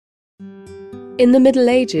In the Middle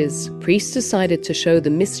Ages, priests decided to show the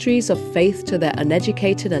mysteries of faith to their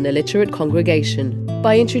uneducated and illiterate congregation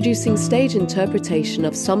by introducing stage interpretation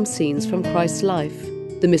of some scenes from Christ's life,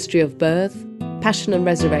 the mystery of birth, passion and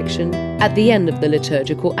resurrection, at the end of the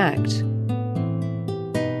liturgical act.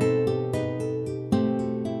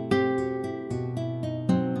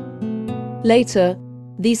 Later,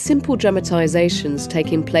 these simple dramatizations,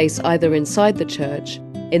 taking place either inside the church,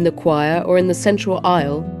 in the choir or in the central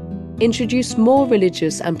aisle, introduced more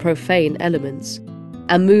religious and profane elements,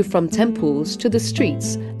 and moved from temples to the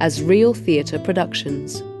streets as real theatre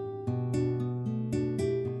productions.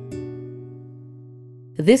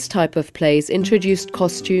 This type of plays introduced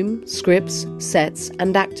costume, scripts, sets,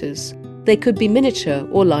 and actors. They could be miniature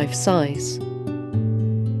or life-size.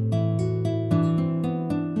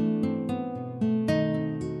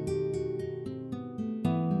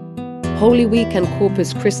 Holy Week and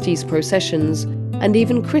Corpus Christi's processions, and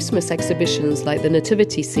even Christmas exhibitions like the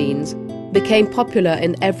nativity scenes, became popular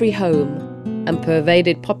in every home and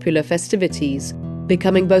pervaded popular festivities,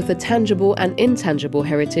 becoming both a tangible and intangible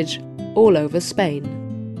heritage all over Spain.